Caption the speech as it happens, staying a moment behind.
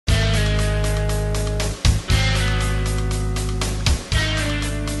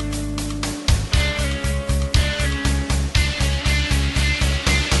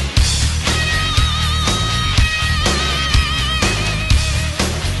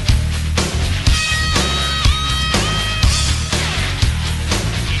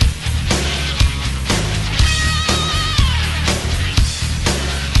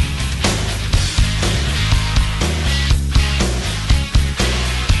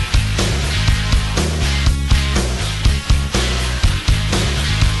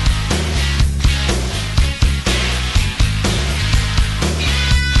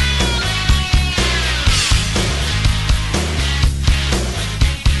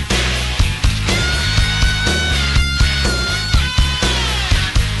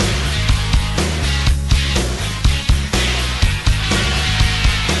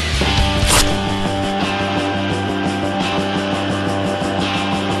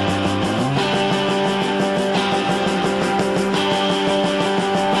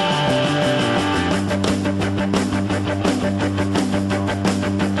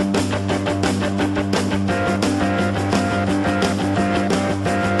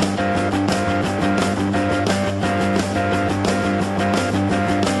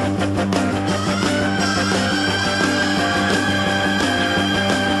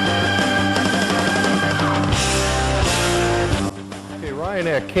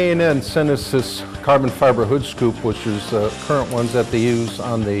At K&N sent us this carbon fiber hood scoop, which is the current ones that they use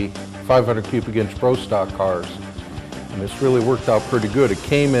on the 500 cubic inch Bro stock cars. And it's really worked out pretty good. It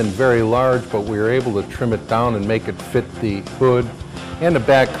came in very large, but we were able to trim it down and make it fit the hood and the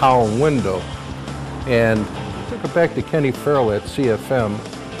back column window. And I took it back to Kenny Farrell at CFM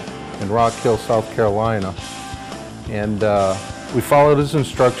in Rock Hill, South Carolina. And we followed his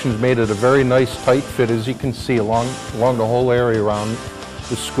instructions, made it a very nice tight fit, as you can see, along the whole area around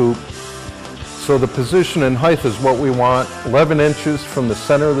the scoop. So the position and height is what we want, 11 inches from the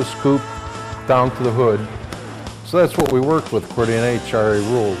center of the scoop down to the hood. So that's what we worked with according to HRA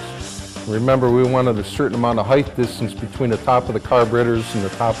rules. Remember, we wanted a certain amount of height distance between the top of the carburetors and the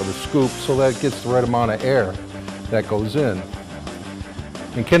top of the scoop, so that gets the right amount of air that goes in.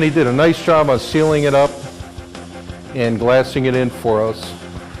 And Kenny did a nice job on sealing it up and glassing it in for us.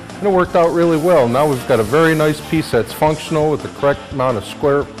 And it worked out really well. Now we've got a very nice piece that's functional with the correct amount of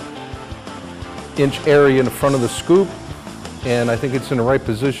square inch area in the front of the scoop. And I think it's in the right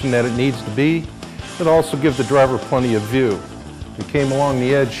position that it needs to be. It also gives the driver plenty of view. We came along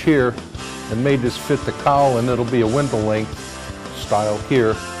the edge here and made this fit the cowl, and it'll be a window length style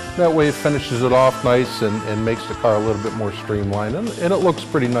here. That way it finishes it off nice and makes the car a little bit more streamlined. And it looks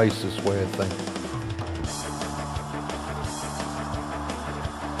pretty nice this way, I think.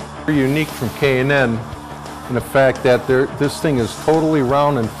 Unique from K&N in the fact that this thing is totally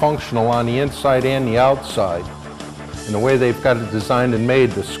round and functional on the inside and the outside. And the way they've got it designed and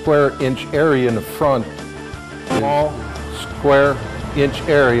made, the square inch area in the front, small square inch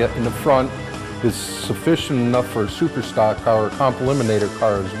area in the front is sufficient enough for a super stock car or complementator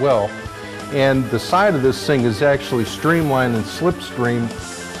car as well. And the side of this thing is actually streamlined and slipstreamed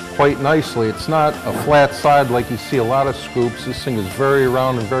quite nicely. It's not a flat side like you see a lot of scoops. This thing is very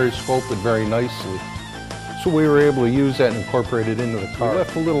round and very sculpted very nicely. So we were able to use that and incorporate it into the car. We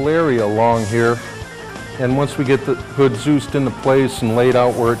left a little area along here, and once we get the hood zeused into place and laid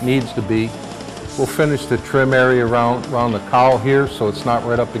out where it needs to be, we'll finish the trim area around the cowl here so it's not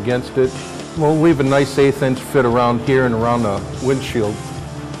right up against it. We'll leave a nice 1/8 inch fit around here and around the windshield,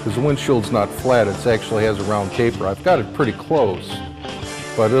 because the windshield's not flat, it actually has a round taper. I've got it pretty close,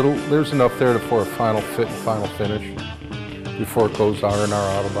 but there's enough there for a final fit and final finish before it goes on in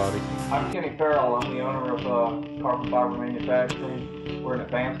our auto body. I'm Kenny Farrell. I'm the owner of Carbon Fiber Manufacturing. We're an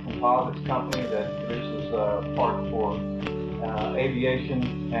advanced composites company that produces parts for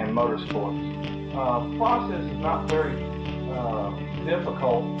aviation and motorsports. The process is not very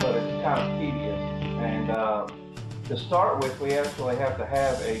difficult, but it's kind of tedious. And to start with, we actually have to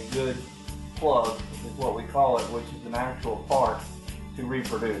have a good plug, is what we call it, which is an actual part to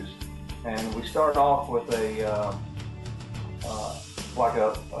reproduce. And we start off with like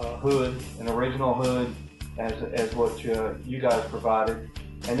a hood, an original hood, as what you guys provided,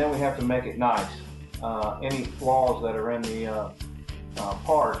 and then we have to make it nice. Any flaws that are in the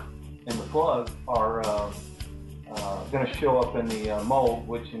part in the plug are going to show up in the mold,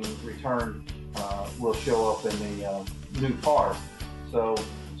 which in return will show up in the new part. So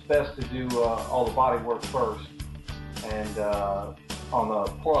it's best to do all the body work first and on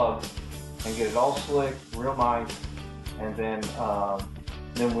the plug and get it all slick, real nice, and then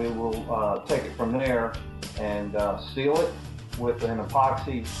we will take it from there and seal it with an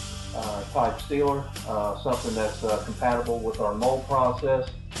epoxy type sealer, something that's compatible with our mold process,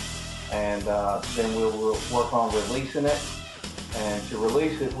 and then we'll work on releasing it. And to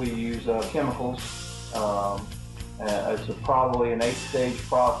release it, we use chemicals. It's probably an 8-stage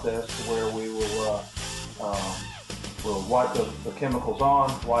process where we will we'll wipe the chemicals on,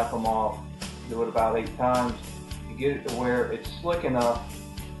 wipe them off, do it about 8 times to get it to where it's slick enough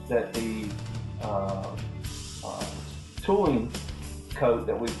that the tooling coat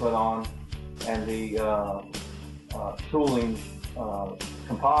that we put on and the tooling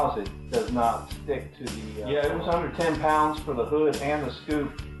composite does not stick to the... Yeah, it was under 10 pounds for the hood and the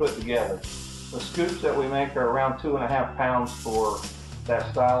scoop put together. The scoops that we make are around 2.5 pounds for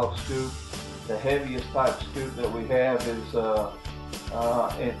that style of scoop. The heaviest type scoop that we have is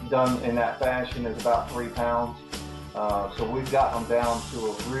done in that fashion is about 3 pounds. So we've gotten them down to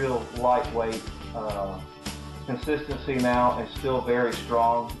a real lightweight consistency now, and still very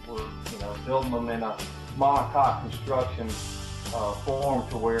strong. We're building them in a monocoque construction form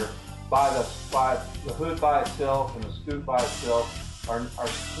to where the hood by itself and the scoop by itself are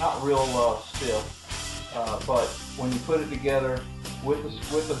not real stiff, but when you put it together with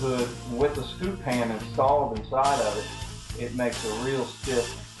the hood and with the scoop pan installed inside of it, it makes a real stiff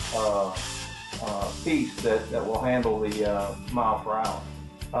piece that will handle the mile per hour.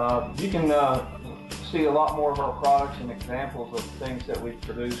 You can see a lot more of our products and examples of things that we've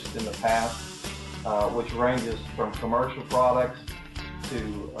produced in the past, which ranges from commercial products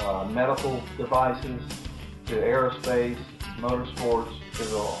to medical devices to aerospace, motorsports.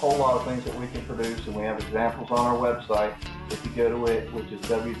 There's a whole lot of things that we can produce, and we have examples on our website. If you go to it, which is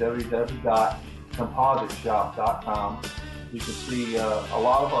www.compositeshop.com, you can see a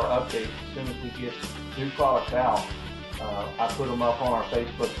lot of our updates. As soon as we get new products out, I put them up on our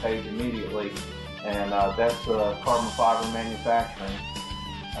Facebook page immediately, and that's Carbon Fiber Manufacturing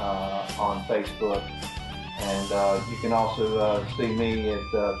on Facebook. And you can also see me at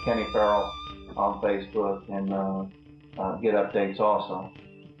Kenny Farrell on Facebook and get updates also.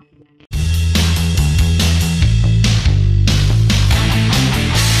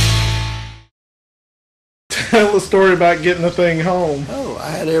 Tell the story about getting the thing home. Oh, I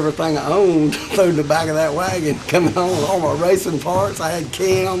had everything I owned thrown in the back of that wagon coming home. All my racing parts. I had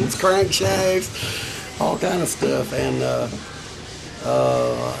cams, crankshafts, all kind of stuff. And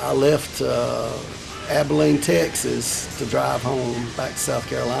I left Abilene, Texas to drive home back to South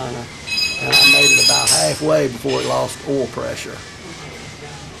Carolina. And I made it about halfway before it lost oil pressure.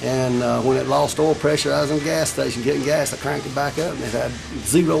 And when it lost oil pressure, I was in a gas station getting gas. I cranked it back up and it had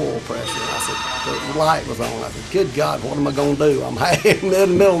 0 oil pressure. I said, the light was on. I said, good God, what am I going to do? I'm in the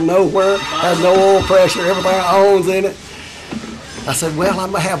middle of nowhere, has no oil pressure, everything I own's in it. I said, well,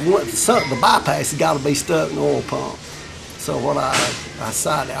 I'm going to have one, the bypass has got to be stuck in the oil pump. So what I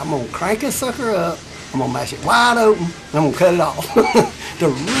decided, I'm going to crank this sucker up, I'm going to mash it wide open, and I'm going to cut it off to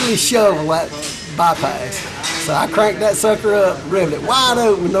really shovel that bypass. So I cranked that sucker up, revved it wide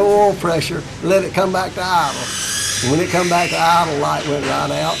open with no oil pressure, let it come back to idle. And when it come back to idle, light went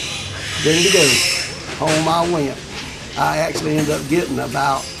right out, ready to go. Home I went. I actually ended up getting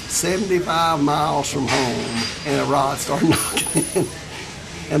about 75 miles from home, and a rod started knocking in.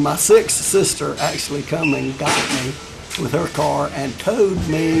 And my 6th sister actually come and got me with her car and towed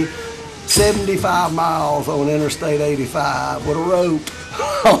me 75 miles on Interstate 85 with a rope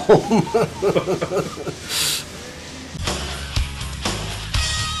home.